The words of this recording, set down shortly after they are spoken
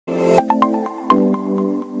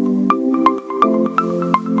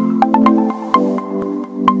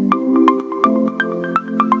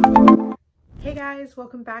guys,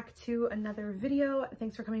 welcome back to another video.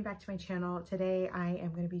 Thanks for coming back to my channel. Today I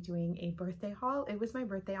am going to be doing a birthday haul. It was my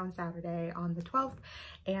birthday on Saturday on the 12th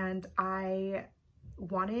and I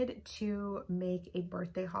wanted to make a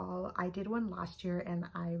birthday haul. I did one last year and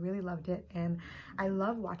I really loved it, and I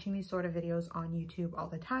love watching these sort of videos on YouTube all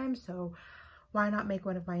the time, so why not make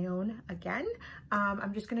one of my own again?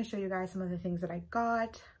 I'm just going to show you guys some of the things that I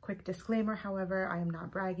got. Quick disclaimer, however, I am not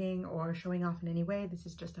bragging or showing off in any way. This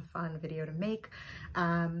is just a fun video to make.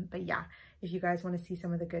 But yeah, if you guys want to see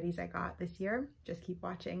some of the goodies I got this year, just keep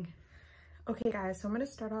watching. Okay guys, so I'm going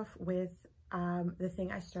to start off with the thing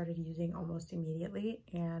I started using almost immediately,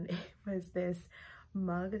 and it was this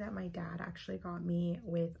mug that my dad actually got me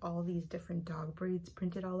with all these different dog breeds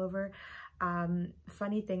printed all over.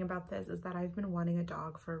 Funny thing about this is that I've been wanting a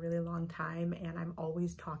dog for a really long time, and I'm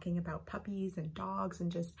always talking about puppies and dogs,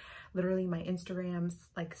 and just literally my Instagram's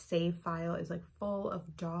like save file is like full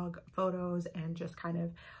of dog photos, and just kind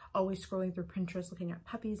of always scrolling through Pinterest looking at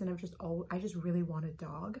puppies, and I just really want a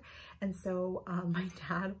dog. And so my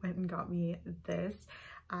dad went and got me this.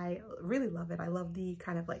 I really love it. I love the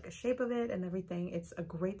kind of like a shape of it and everything. It's a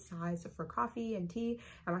great size for coffee and tea.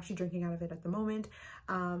 I'm actually drinking out of it at the moment.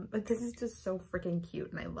 But this is just so freaking cute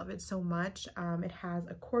and I love it so much. It has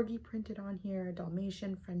a corgi printed on here, a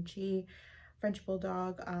Dalmatian, Frenchie, French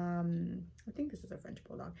Bulldog. I think this is a French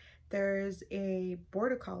Bulldog. There's a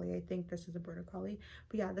Border Collie. I think this is a Border Collie.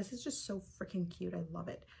 But yeah, this is just so freaking cute. I love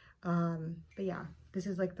it. But yeah, this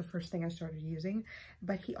is like the first thing I started using.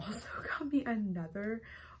 But he also got me another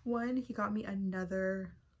one. He got me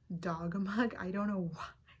another dog mug. I don't know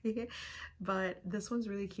why, but this one's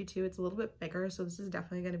really cute too. It's a little bit bigger, so this is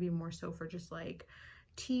definitely going to be more so for just like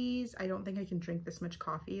teas. I don't think I can drink this much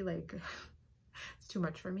coffee, like it's too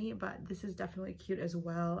much for me, but this is definitely cute as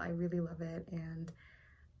well. I really love it, and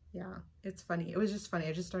yeah, it's funny. It was just funny.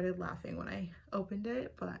 I just started laughing when I opened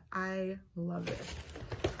it, but I love it.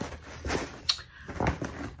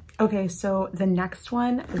 Okay, so the next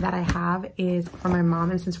one that I have is for my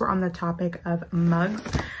mom, and since we're on the topic of mugs,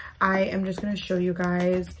 I am just going to show you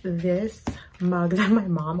guys this mug that my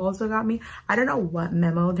mom also got me. I don't know what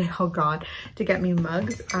memo they all got to get me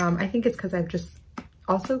mugs. I think it's because I've just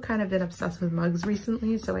also kind of been obsessed with mugs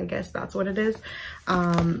recently, so I guess that's what it is.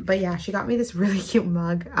 But yeah, she got me this really cute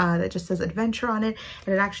mug that just says adventure on it,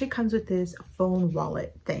 and it actually comes with this phone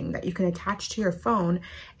wallet thing that you can attach to your phone,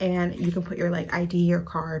 and you can put your like ID or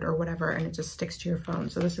card or whatever, and it just sticks to your phone.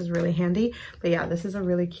 So this is really handy. But yeah, this is a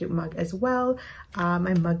really cute mug as well.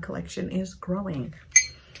 My mug collection is growing.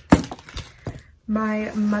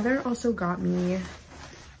 My mother also got me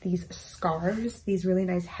these scarves, these really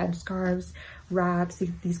nice head scarves, wraps.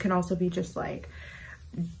 These can also be just like,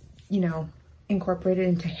 you know, incorporated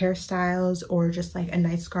into hairstyles, or just like a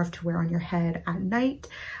nice scarf to wear on your head at night.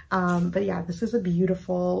 But yeah, this is a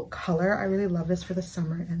beautiful color. I really love this for the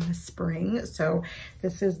summer and the spring. So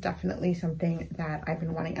this is definitely something that I've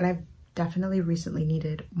been wanting, and I've definitely recently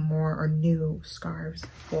needed more or new scarves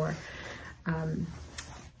for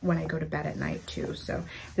when I go to bed at night too. So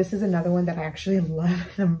this is another one that I actually love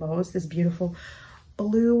the most, this beautiful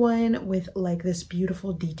blue one with like this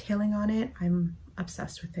beautiful detailing on it. I'm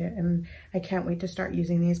obsessed with it, and I can't wait to start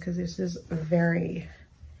using these because this is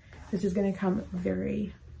going to come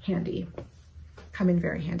very handy, come in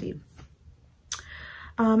very handy.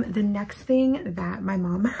 The next thing that my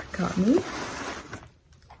mom got me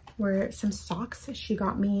were some socks. She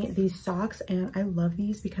got me these socks, and I love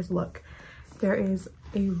these because look, there is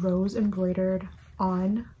a rose embroidered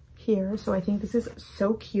on here, so I think this is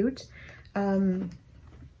so cute.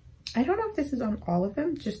 I don't know if this is on all of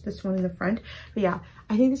them, just this one in the front, but yeah,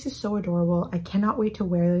 I think this is so adorable. I cannot wait to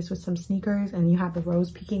wear this with some sneakers, and you have the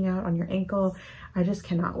rose peeking out on your ankle. I just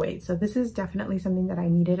cannot wait. So this is definitely something that I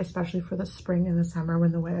needed, especially for the spring and the summer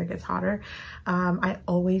when the weather gets hotter. I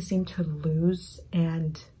always seem to lose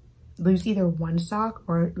either one sock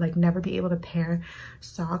or like never be able to pair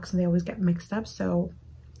socks, and they always get mixed up, so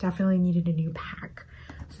definitely needed a new pack.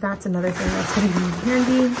 So that's another thing that's going to be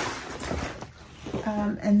handy.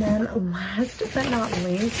 And then last but not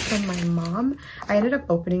least, from my mom, I ended up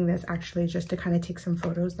opening this actually just to kind of take some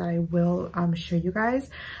photos that I will show you guys.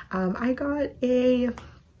 I got a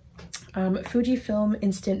Fujifilm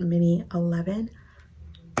Instant Mini 11.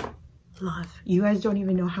 Love. You guys don't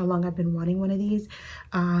even know how long I've been wanting one of these,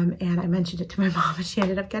 and I mentioned it to my mom and she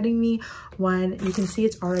ended up getting me one. You can see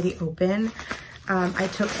it's already open. I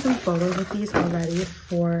took some photos with these already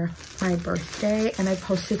for my birthday, and I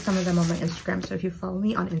posted some of them on my Instagram, so if you follow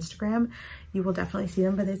me on Instagram you will definitely see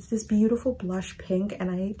them. But it's this beautiful blush pink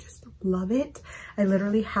and I just love it. I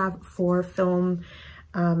literally have 4 film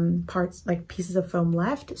parts, like pieces of foam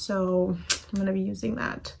left, so I'm gonna be using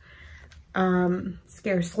that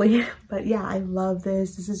scarcely. But yeah, I love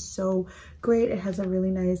this. This is so great. It has a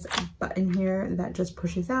really nice button here that just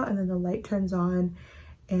pushes out and then the light turns on,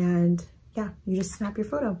 and yeah, you just snap your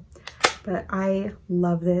photo. But I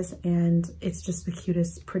love this, and it's just the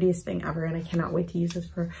cutest, prettiest thing ever, and I cannot wait to use this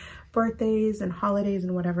for birthdays and holidays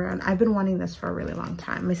and whatever. And I've been wanting this for a really long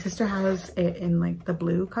time. My sister has it in like the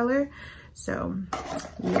blue color, so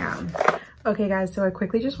yeah. Okay guys, so I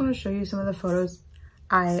quickly just want to show you some of the photos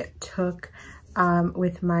I took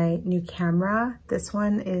with my new camera. This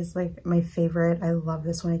one is like my favorite. I love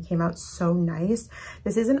this one. It came out so nice.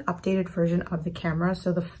 This is an updated version of the camera,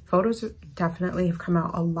 so the photos definitely have come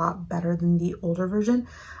out a lot better than the older version.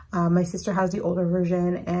 My sister has the older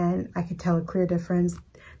version, and I could tell a clear difference.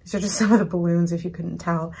 These are just some of the balloons, if you couldn't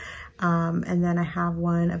tell. And then I have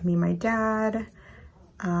one of me and my dad.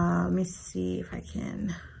 Let me see if I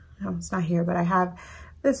can, no, it's not here, but I have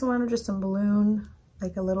this one of just some balloon,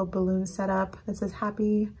 like a little balloon setup that says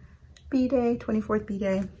happy B-Day, 24th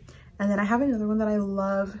B-Day. And then I have another one that I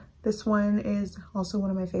love. This one is also one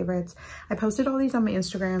of my favorites. I posted all these on my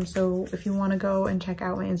Instagram, so if you want to go and check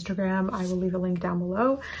out my Instagram, I will leave a link down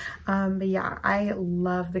below. But yeah, I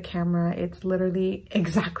love the camera. It's literally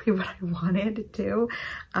exactly what I wanted to.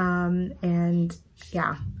 And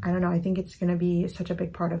yeah, I don't know, I think it's gonna be such a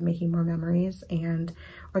big part of making more memories and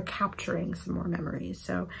or capturing some more memories.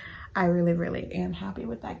 So I really, really am happy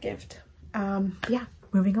with that gift. Yeah,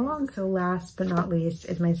 moving along. So last but not least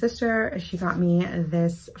is my sister. She got me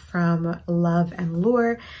this from Love and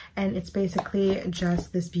Lure, and it's basically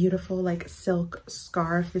just this beautiful like silk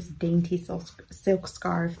scarf, this dainty silk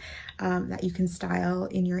scarf that you can style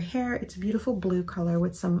in your hair. It's a beautiful blue color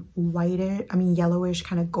with some whitish, yellowish,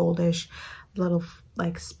 kind of goldish little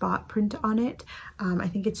like spot print on it. I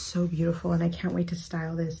think it's so beautiful, and I can't wait to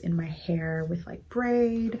style this in my hair with like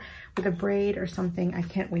with a braid or something. I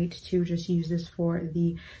can't wait to just use this for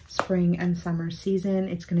the spring and summer season.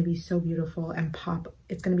 It's going to be so beautiful and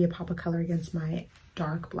it's going to be a pop of color against my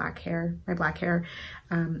black hair.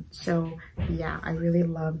 So yeah, I really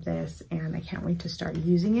love this, and I can't wait to start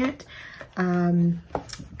using it. And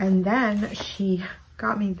then she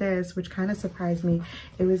got me this, which kind of surprised me.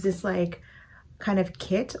 It was this like kind of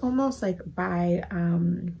kit, almost like by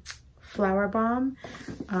Flower Bomb,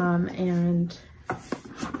 and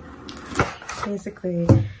basically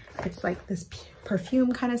it's like this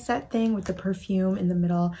perfume kind of set thing with the perfume in the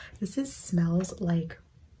middle. This smells like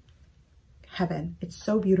heaven. It's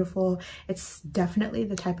so beautiful. It's definitely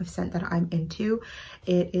the type of scent that I'm into.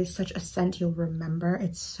 It is such a scent you'll remember.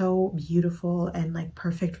 It's so beautiful and like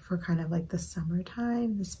perfect for kind of like the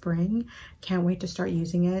summertime, the spring. Can't wait to start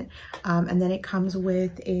using it. And then it comes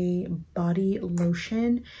with a body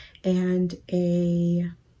lotion and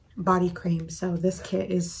a body cream. So this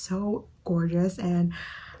kit is so gorgeous, and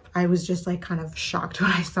I was just like kind of shocked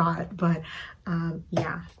when I saw it, but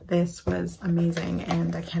yeah, this was amazing,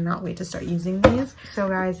 and I cannot wait to start using these. So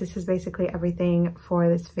guys, this is basically everything for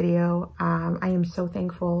this video. I am so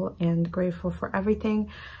thankful and grateful for everything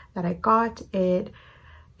that I got. It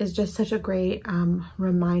is just such a great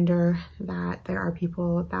reminder that there are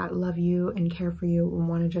people that love you and care for you and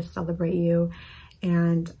want to just celebrate you.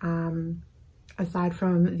 And aside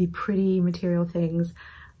from the pretty material things,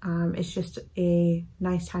 it's just a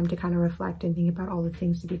nice time to kind of reflect and think about all the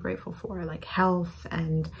things to be grateful for, like health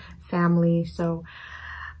and family. So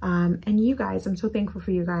and you guys, I'm so thankful for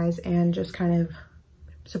you guys, and just kind of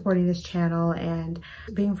supporting this channel and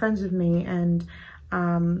being friends with me, and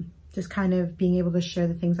just kind of being able to share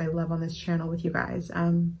the things I love on this channel with you guys.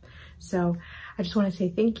 So I just want to say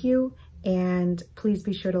thank you, and please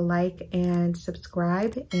be sure to like and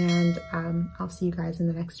subscribe, and I'll see you guys in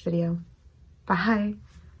the next video. Bye.